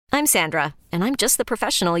I'm Sandra, and I'm just the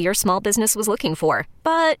professional your small business was looking for.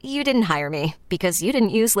 But you didn't hire me because you didn't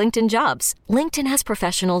use LinkedIn Jobs. LinkedIn has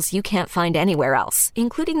professionals you can't find anywhere else,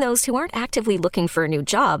 including those who aren't actively looking for a new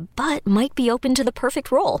job, but might be open to the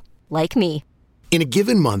perfect role, like me. In a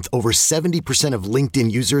given month, over 70% of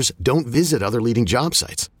LinkedIn users don't visit other leading job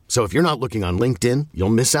sites. So if you're not looking on LinkedIn, you'll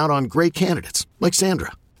miss out on great candidates like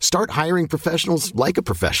Sandra. Start hiring professionals like a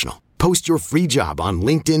professional. Post your free job on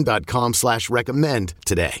linkedin.com/recommend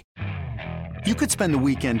today. You could spend the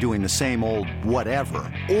weekend doing the same old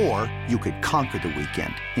whatever, or you could conquer the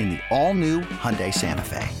weekend in the all-new Hyundai Santa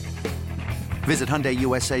Fe. Visit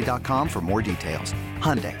HyundaiUSA.com for more details.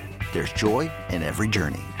 Hyundai, there's joy in every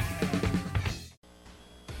journey.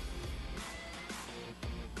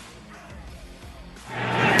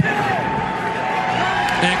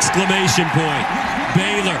 Exclamation point.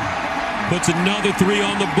 Baylor puts another 3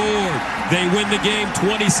 on the board. They win the game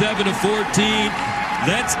 27-14.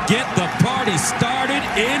 Let's get the party started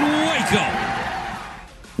in Waco.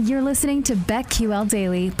 You're listening to BetQL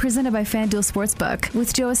Daily, presented by FanDuel Sportsbook,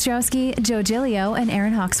 with Joe Ostrowski, Joe Giglio, and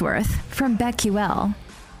Aaron Hawksworth from BetQL.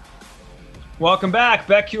 Welcome back.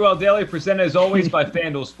 BetQL Daily, presented as always by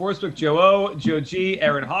FanDuel Sportsbook. Joe O, Joe G,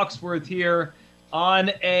 Aaron Hawksworth here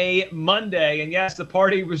on a Monday. And yes, the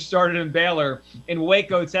party was started in Baylor in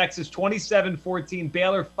Waco, Texas, 27-14.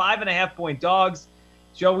 Baylor, 5.5-point dogs.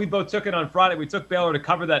 Joe, we both took it on Friday. We took Baylor to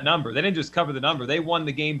cover that number. They didn't just cover the number. They won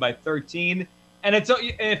the game by 13. And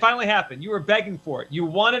it finally happened. You were begging for it. You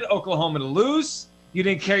wanted Oklahoma to lose. You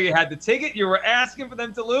didn't care you had the ticket. You were asking for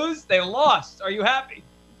them to lose. They lost. Are you happy?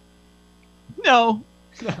 No.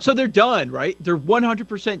 So they're done, right? They're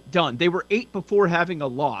 100% done. They were 8 before having a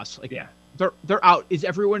loss. Yeah. They're out. Is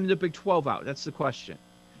everyone in the Big 12 out? That's the question.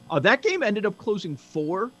 That game ended up closing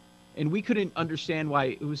 4, and we couldn't understand why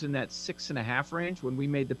it was in that 6.5 range when we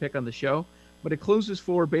made the pick on the show. But it closes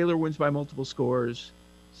 4. Baylor wins by multiple scores.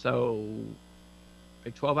 So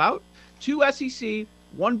Big 12 out. 2 SEC,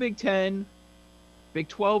 1 Big 10, Big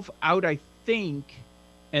 12 out, I think.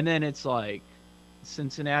 And then it's like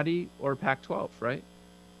Cincinnati or Pac-12, right?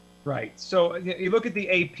 Right. So you look at the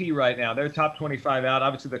AP right now. They're top 25 out.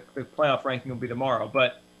 Obviously, the playoff ranking will be tomorrow,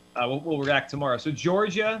 but we'll react tomorrow. So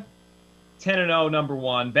Georgia, 10-0, number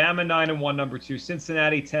 1. Bama, 9-1, number 2.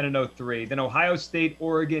 Cincinnati, 10-0, 3. Then Ohio State,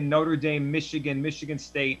 Oregon, Notre Dame, Michigan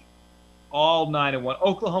State, all 9-1.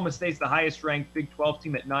 Oklahoma State's the highest-ranked Big 12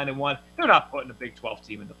 team at 9-1. They're not putting a Big 12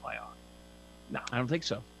 team in the playoff. No. I don't think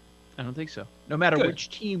so. No matter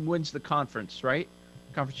which team wins the conference, right?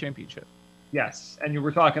 Conference championship. Yes, and you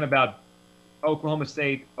were talking about Oklahoma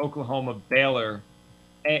State, Oklahoma, Baylor,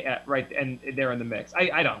 right, and they're in the mix.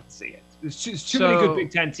 I don't see it. There's too many good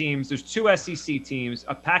Big Ten teams. There's 2 SEC teams,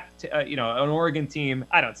 a an Oregon team.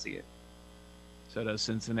 I don't see it. So does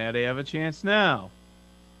Cincinnati have a chance now?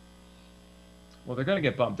 Well, they're going to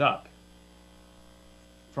get bumped up.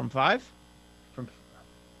 From 5?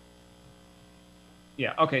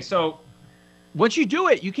 Yeah, okay, so once you do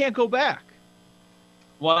it, you can't go back.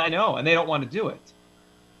 Well, I know, and they don't want to do it.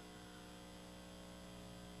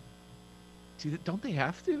 Don't they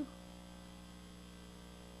have to?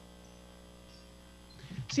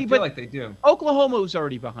 See, I feel like they do. Oklahoma was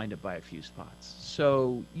already behind it by a few spots,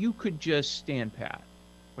 so you could just stand pat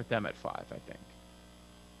with them at 5, I think.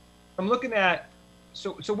 I'm looking at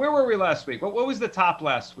so where were we last week? What was the top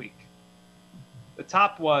last week? The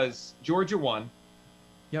top was Georgia 1.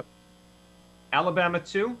 Yep. Alabama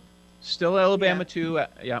 2. Still Alabama 2.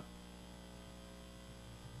 Yeah.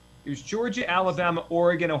 It was Georgia, Alabama,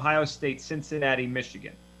 Oregon, Ohio State, Cincinnati,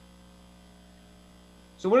 Michigan.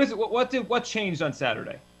 So what is it? What changed on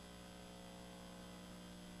Saturday?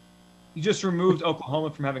 You just removed Oklahoma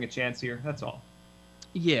from having a chance here. That's all.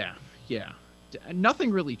 Yeah. Nothing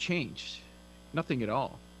really changed. Nothing at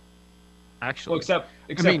all. Actually, well, except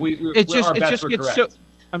I mean, our bets were correct. So,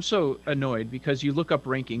 I'm so annoyed because you look up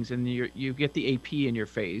rankings and you get the AP in your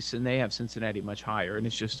face, and they have Cincinnati much higher, and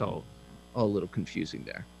it's just all a little confusing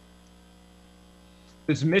there.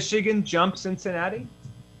 Does Michigan jump Cincinnati?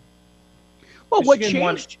 Well,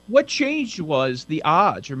 what changed was the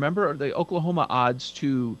odds. Remember, the Oklahoma odds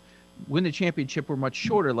to win the championship were much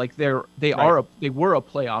shorter. Like they were a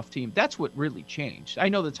playoff team. That's what really changed. I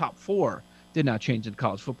know the top 4 did not change in the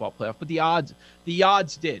college football playoff, but the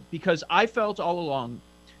odds did, because I felt all along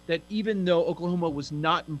that even though Oklahoma was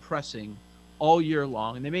not impressing all year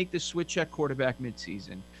long, and they make this switch at quarterback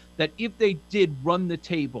midseason, that if they did run the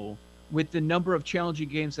table with the number of challenging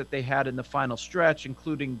games that they had in the final stretch,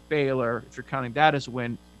 including Baylor, if you're counting that as a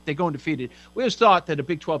win, they go undefeated. We always thought that a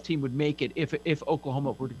Big 12 team would make it if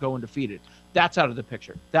Oklahoma were to go undefeated. That's out of the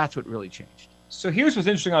picture. That's what really changed. So here's what's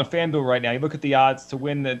interesting on FanDuel right now. You look at the odds to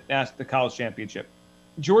win the college championship.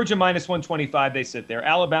 Georgia minus 125, they sit there.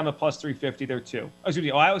 Alabama plus 350, they're 2. Oh, excuse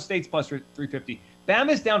me, Ohio State's plus 350.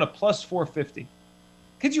 Bama's down to plus 450.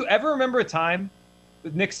 Could you ever remember a time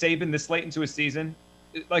with Nick Saban this late into his season,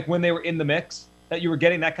 like when they were in the mix, that you were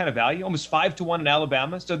getting that kind of value? Almost 5-1 in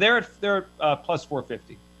Alabama. So they're at plus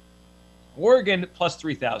 450. Oregon plus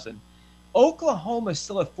 3,000. Oklahoma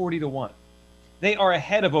still at 40-1. They are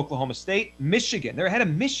ahead of Oklahoma State. Michigan, they're ahead of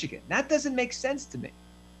Michigan. That doesn't make sense to me.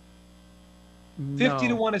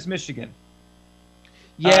 50-1 is Michigan.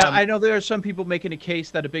 Yeah, I know there are some people making a case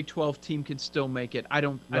that a Big 12 team can still make it. I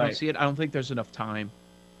don't see it. I don't think there's enough time.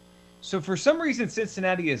 So for some reason,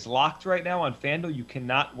 Cincinnati is locked right now on FanDuel. You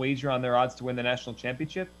cannot wager on their odds to win the national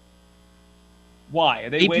championship. Why? Are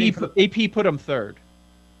they waiting for AP put them third.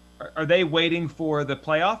 Are they waiting for the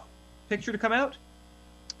playoff picture to come out?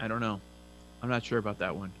 I don't know. I'm not sure about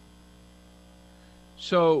that one.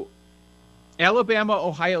 So, Alabama,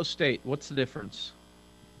 Ohio State, what's the difference?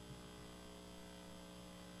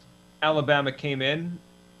 Alabama came in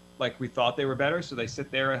like we thought they were better, so they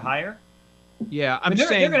sit there at higher. Yeah, they're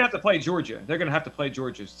going to have to play Georgia. They're going to have to play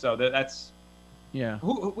Georgia. So that's yeah.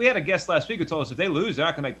 We had a guest last week who told us if they lose, they're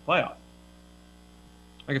not going to make the playoff.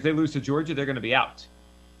 Like if they lose to Georgia, they're going to be out.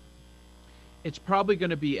 It's probably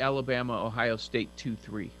going to be Alabama, Ohio State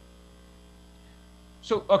 2-3.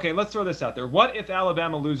 So, okay, let's throw this out there. What if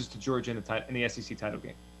Alabama loses to Georgia in the SEC title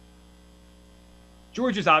game?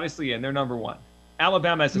 Georgia's obviously in. They're number 1.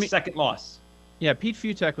 Alabama has a second loss. Yeah, Pete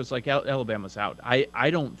Futek was like, Alabama's out. I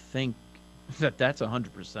don't think that's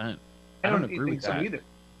 100%. I don't agree with that either.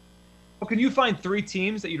 Well, can you find 3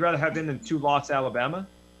 teams that you'd rather have in than 2-loss Alabama?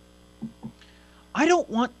 I don't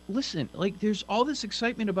want – listen, like there's all this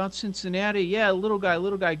excitement about Cincinnati. Yeah, little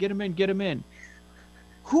guy, get him in.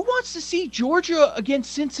 Who wants to see Georgia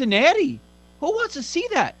against Cincinnati? Who wants to see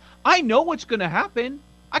that? I know what's going to happen.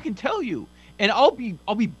 I can tell you. And I'll be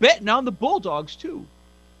betting on the Bulldogs too.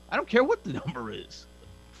 I don't care what the number is.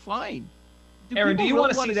 Fine. Aaron, do you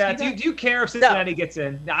want to see that? Do you care if Cincinnati gets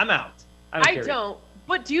in? No, I'm out. I don't.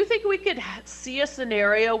 But do you think we could see a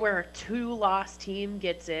scenario where a 2-loss team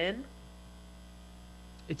gets in?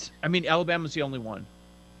 Alabama's the only one.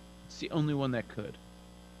 It's the only one that could.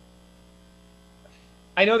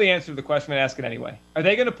 I know the answer to the question. I'm going to ask it anyway. Are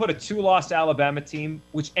they going to put a 2-loss Alabama team,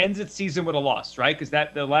 which ends its season with a loss, right? Because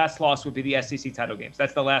the last loss would be the SEC title games.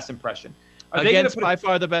 That's the last impression. Against by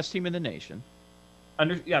far the best team in the nation.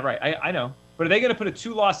 Yeah, right. I know. But are they going to put a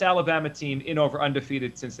 2-loss Alabama team in over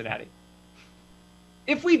undefeated Cincinnati?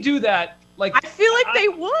 If we do that, like I feel like they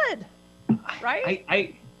would,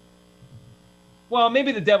 right? Well,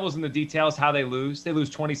 maybe the devil's in the details how they lose. They lose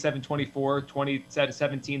 27-24,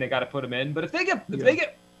 20-17. They got to put them in. But if they get they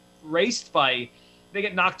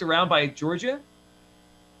get knocked around by Georgia,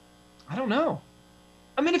 I don't know.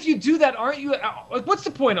 I mean, if you do that, aren't you? What's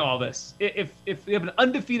the point of all this? If we have an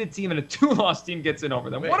undefeated team and a 2-loss team gets in over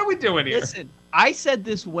them, what are we doing here? Listen, I said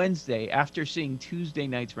this Wednesday after seeing Tuesday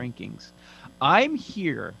night's rankings. I'm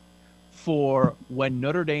here for when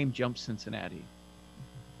Notre Dame jumps Cincinnati.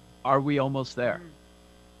 Are we almost there?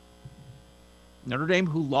 Notre Dame,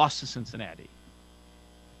 who lost to Cincinnati.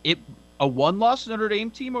 A 1-loss Notre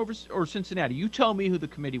Dame team or Cincinnati? You tell me who the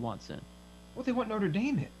committee wants in. Well, they want Notre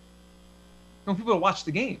Dame in. They want people to watch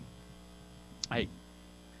the game.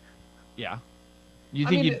 Yeah. You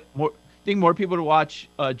think more people to watch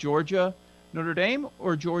Georgia Notre Dame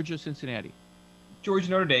or Georgia Cincinnati?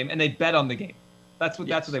 Georgia Notre Dame, and they bet on the game. That's what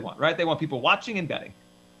they want, right? They want people watching and betting.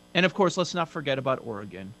 And of course, let's not forget about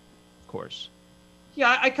Oregon. Course.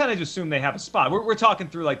 Yeah, I kind of just assume they have a spot. We're talking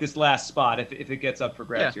through like this last spot if it gets up for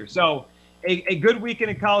grabs here. So a good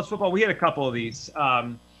weekend in college football. We had a couple of these.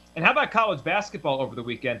 And how about college basketball over the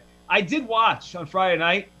weekend? I did watch on Friday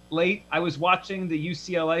night late. I was watching the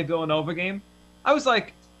UCLA Villanova game. I was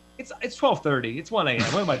like, it's 12:30. It's 1 a.m.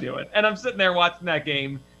 What am I doing? And I'm sitting there watching that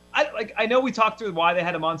game. I know we talked through why they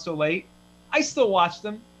had them on so late. I still watched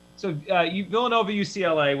them. So Villanova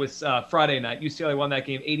UCLA was Friday night. UCLA won that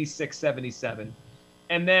game 86-77.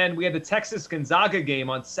 And then we had the Texas Gonzaga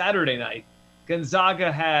game on Saturday night.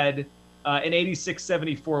 Gonzaga had an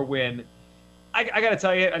 86-74 win. I got to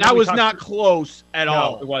tell you. That was not close at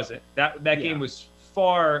all. No, it wasn't. That game was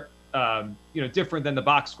far different than the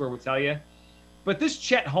box score would tell you. But this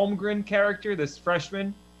Chet Holmgren character, this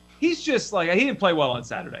freshman, he's just like, he didn't play well on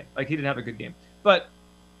Saturday. Like, he didn't have a good game. But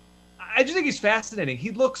I just think he's fascinating.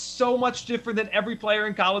 He looks so much different than every player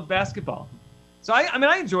in college basketball. So,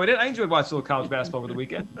 I enjoyed it. I enjoyed watching a little college basketball over the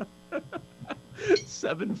weekend.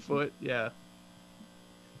 7 foot, yeah.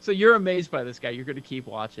 So you're amazed by this guy. You're going to keep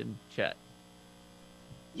watching Chet.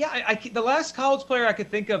 Yeah, the last college player I could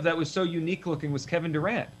think of that was so unique looking was Kevin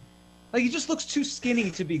Durant. Like, he just looks too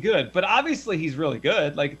skinny to be good, but obviously he's really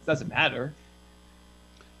good. Like, it doesn't matter.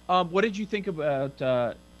 What did you think about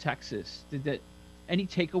Texas? Any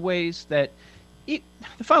takeaways that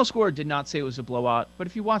the final score did not say it was a blowout, but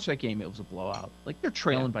if you watch that game, it was a blowout. Like, they're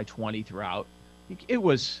trailing by 20 throughout. It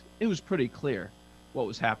was pretty clear what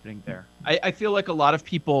was happening there. I feel like a lot of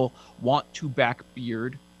people want to back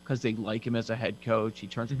Beard because they like him as a head coach. He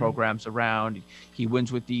turns programs around. He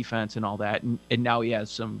wins with defense and all that, and now he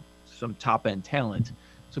has some top end talent.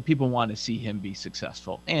 So people want to see him be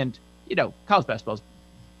successful. And college basketball is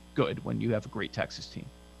good when you have a great Texas team.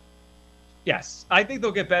 Yes, I think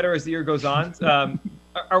they'll get better as the year goes on.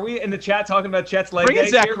 Are we in the chat talking about Chet's leg? Bring in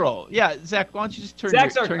Zach Roll. Yeah, Zach, why don't you just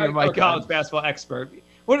turn your mic on? College basketball expert.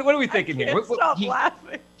 What are we thinking here? Stop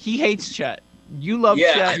laughing. He hates Chet. You love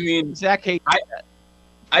Chet. I mean, Zach hates Chet.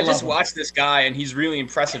 I just watched this guy, and he's really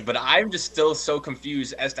impressive, but I'm just still so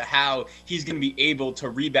confused as to how he's going to be able to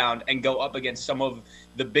rebound and go up against some of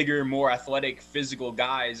the bigger, more athletic, physical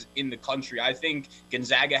guys in the country. I think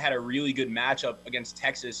Gonzaga had a really good matchup against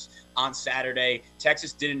Texas on Saturday.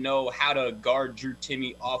 Texas didn't know how to guard Drew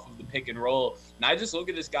Timme off of the pick and roll. And I just look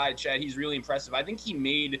at this guy, Chad, he's really impressive. I think he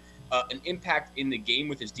made an impact in the game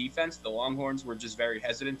with his defense. The Longhorns were just very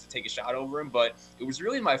hesitant to take a shot over him, but it was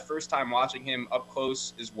really my first time watching him up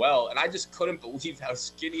close as well, and I just couldn't believe how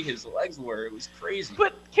skinny his legs were. It was crazy.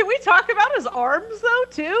 But can we talk about his arms, though,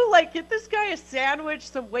 too? Like, get this guy a sandwich,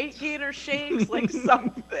 some weight gainer shakes, like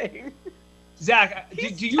something. Zach,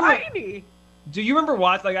 he's tiny. Do you remember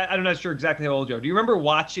watching, like, I'm not sure exactly how old you are. Do you remember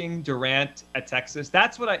watching Durant at Texas?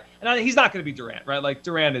 That's what he's not going to be Durant, right? Like,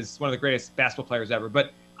 Durant is one of the greatest basketball players ever,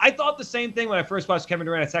 but I thought the same thing when I first watched Kevin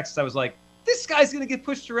Durant at Texas. I was like, this guy's going to get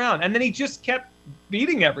pushed around. And then he just kept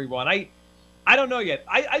beating everyone. I don't know yet.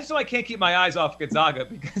 I just know I can't keep my eyes off Gonzaga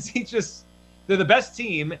because they're the best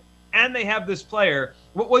team, and they have this player.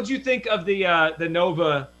 What'd you think of the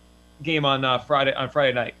Nova game on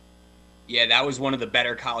Friday night? Yeah, that was one of the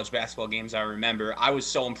better college basketball games I remember. I was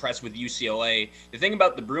so impressed with UCLA. The thing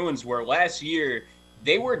about the Bruins were last year,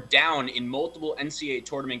 they were down in multiple NCAA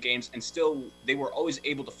tournament games, and still they were always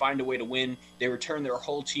able to find a way to win. They returned their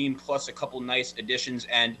whole team plus a couple nice additions,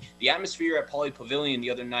 and the atmosphere at Pauley Pavilion the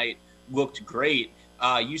other night looked great.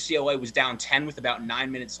 UCLA was down 10 with about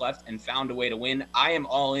 9 minutes left and found a way to win. I am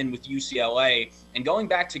all in with UCLA. And going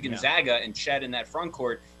back to Gonzaga and Chet in that front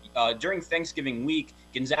court, during Thanksgiving week,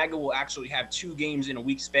 Gonzaga will actually have 2 games in a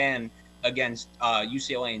week span against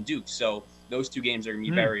UCLA and Duke. So those 2 games are going to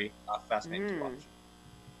be very fascinating to watch.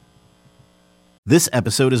 This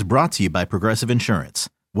episode is brought to you by Progressive Insurance.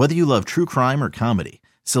 Whether you love true crime or comedy,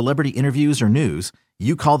 celebrity interviews or news,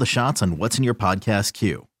 you call the shots on what's in your podcast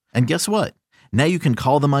queue. And guess what? Now you can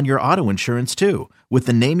call them on your auto insurance too with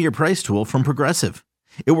the Name Your Price tool from Progressive.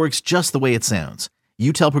 It works just the way it sounds.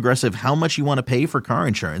 You tell Progressive how much you want to pay for car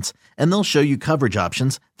insurance, and they'll show you coverage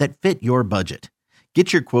options that fit your budget.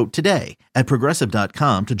 Get your quote today at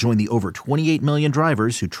Progressive.com to join the over 28 million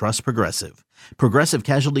drivers who trust Progressive. Progressive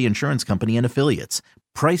Casualty Insurance Company and Affiliates.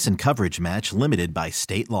 Price and coverage match limited by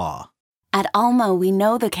state law. At Alma, we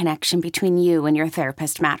know the connection between you and your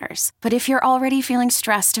therapist matters. But if you're already feeling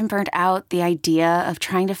stressed and burnt out, the idea of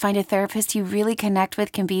trying to find a therapist you really connect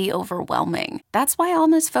with can be overwhelming. That's why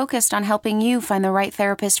Alma's focused on helping you find the right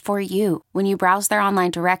therapist for you. When you browse their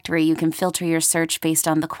online directory, you can filter your search based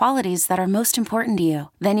on the qualities that are most important to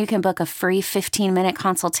you. Then you can book a free 15-minute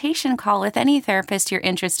consultation call with any therapist you're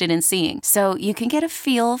interested in seeing, so you can get a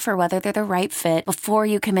feel for whether they're the right fit before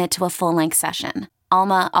you commit to a full-length session.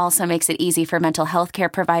 Alma also makes it easy for mental health care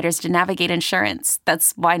providers to navigate insurance.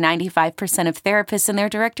 That's why 95% of therapists in their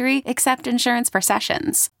directory accept insurance for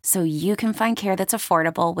sessions, so you can find care that's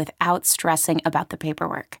affordable without stressing about the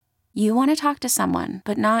paperwork. You want to talk to someone,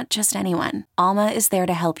 but not just anyone. Alma is there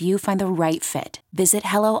to help you find the right fit. Visit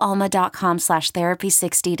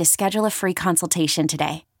helloalma.com/therapy60 to schedule a free consultation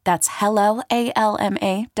today. That's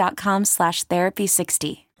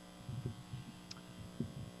helloalma.com/therapy60.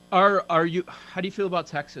 How do you feel about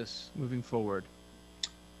Texas moving forward?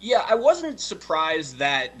 Yeah, I wasn't surprised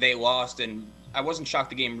that they lost, and I wasn't shocked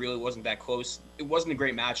the game really wasn't that close. It wasn't a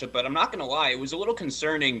great matchup, but I'm not going to lie, it was a little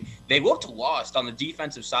concerning. They looked lost on the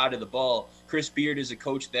defensive side of the ball. Chris Beard is a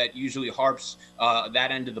coach that usually harps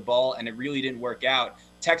that end of the ball, and it really didn't work out.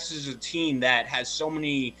 Texas is a team that has so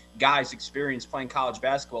many guys experienced playing college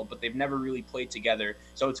basketball, but they've never really played together.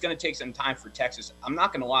 So it's going to take some time for Texas. I'm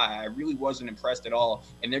not going to lie, I really wasn't impressed at all,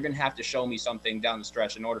 and they're going to have to show me something down the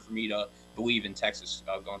stretch in order for me to believe in Texas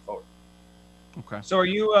going forward. Okay. So are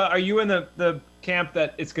you in the camp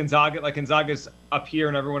that it's Gonzaga, like Gonzaga's up here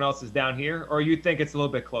and everyone else is down here, or you think it's a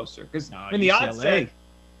little bit closer? Because the odds say,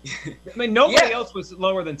 nobody else was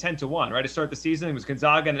lower than 10-1, right? To start the season, it was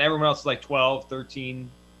Gonzaga, and everyone else was like 12, 13,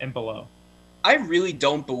 and below. I really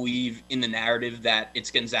don't believe in the narrative that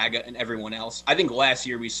it's Gonzaga and everyone else. I think last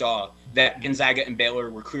year we saw that Gonzaga and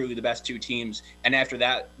Baylor were clearly the best two teams, and after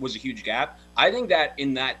that was a huge gap. I think that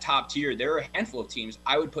in that top tier, there are a handful of teams.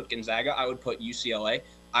 I would put Gonzaga, I would put UCLA,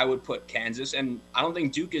 I would put Kansas, and I don't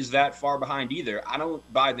think Duke is that far behind either. I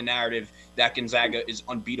don't buy the narrative that Gonzaga is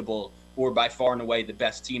unbeatable or by far and away the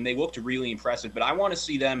best team. They looked really impressive, but I want to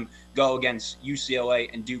see them go against UCLA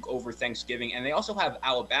and Duke over Thanksgiving. And they also have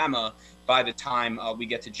Alabama by the time we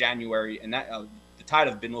get to January, and that the Tide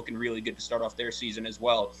have been looking really good to start off their season as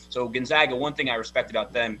well. So Gonzaga, one thing I respect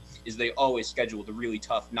about them is they always schedule the really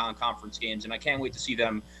tough non-conference games, and I can't wait to see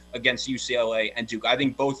them against UCLA and Duke. I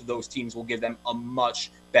think both of those teams will give them a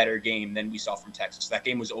much better game than we saw from Texas. That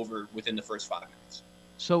game was over within the first 5 minutes.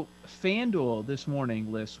 So FanDuel this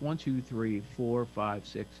morning lists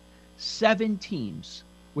 7 teams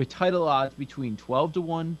with title odds between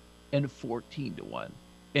 12-1 and 14-1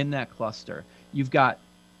 in that cluster. You've got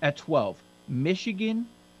at 12 Michigan,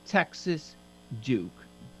 Texas, Duke.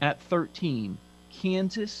 At 13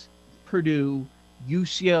 Kansas, Purdue,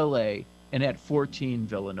 UCLA, and at 14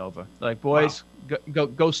 Villanova. Like, boys,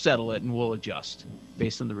 go settle it, and we'll adjust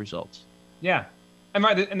based on the results. Yeah. And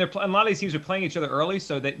a lot of these teams are playing each other early,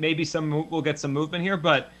 so that maybe we'll get some movement here.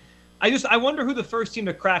 But I wonder who the first team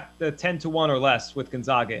to crack the 10-1 or less with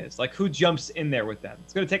Gonzaga is. Like, who jumps in there with them?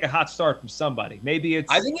 It's going to take a hot start from somebody. Maybe it's.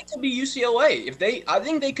 I think it could be UCLA. I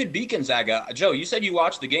think they could beat Gonzaga. Joe, you said you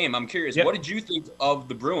watched the game. I'm curious. Yep. What did you think of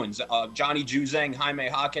the Bruins? Johnny Juzang, Jaime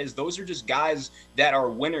Jaquez. Those are just guys that are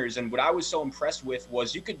winners. And what I was so impressed with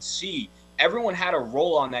was you could see everyone had a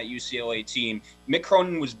role on that UCLA team. Mick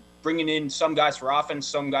Cronin was bringing in some guys for offense,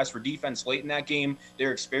 some guys for defense late in that game.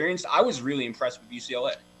 They're experienced. I was really impressed with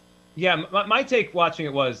UCLA. Yeah, my take watching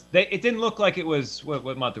it was it didn't look like it was what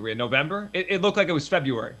month are we in? November? It looked like it was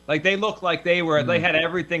February. Like they looked like they had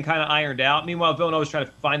everything kind of ironed out. Meanwhile, Villanova was trying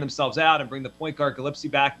to find themselves out and bring the point guard Gillespie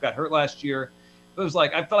back, who got hurt last year. It was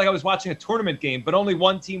like I felt like I was watching a tournament game, but only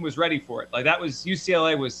one team was ready for it. Like that was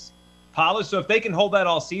UCLA was polished. So if they can hold that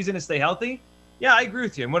all season and stay healthy, yeah, I agree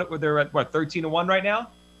with you. And they're at 13-1 right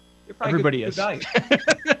now? Everybody is.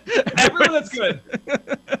 Everyone that's good.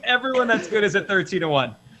 Everyone that's good is at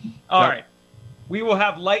 13-1. All right. We will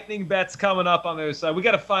have lightning bets coming up on the other side. We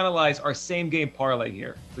got to finalize our same game parlay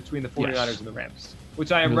here between the 49ers and the Rams,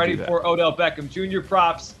 which I am ready for. Odell Beckham Jr.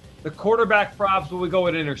 props, the quarterback props. Will we go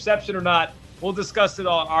with an interception or not? We'll discuss it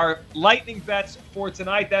all. Our lightning bets for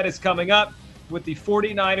tonight, that is coming up with the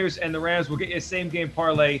 49ers and the Rams. We'll get you a same game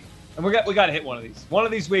parlay. And we got to hit one of these. One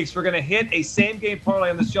of these weeks, we're going to hit a same-game parlay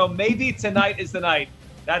on the show. Maybe tonight is the night.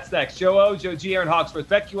 That's next. Joe O, Joe G, Aaron Hawksworth,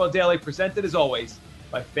 BetQL Daily, presented as always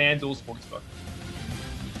by FanDuel Sportsbook.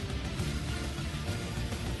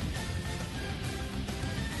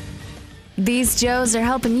 These Joes are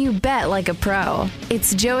helping you bet like a pro.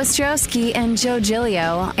 It's Joe Ostrowski and Joe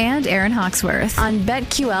Giglio and Aaron Hawksworth on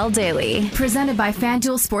BetQL Daily, presented by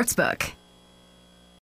FanDuel Sportsbook.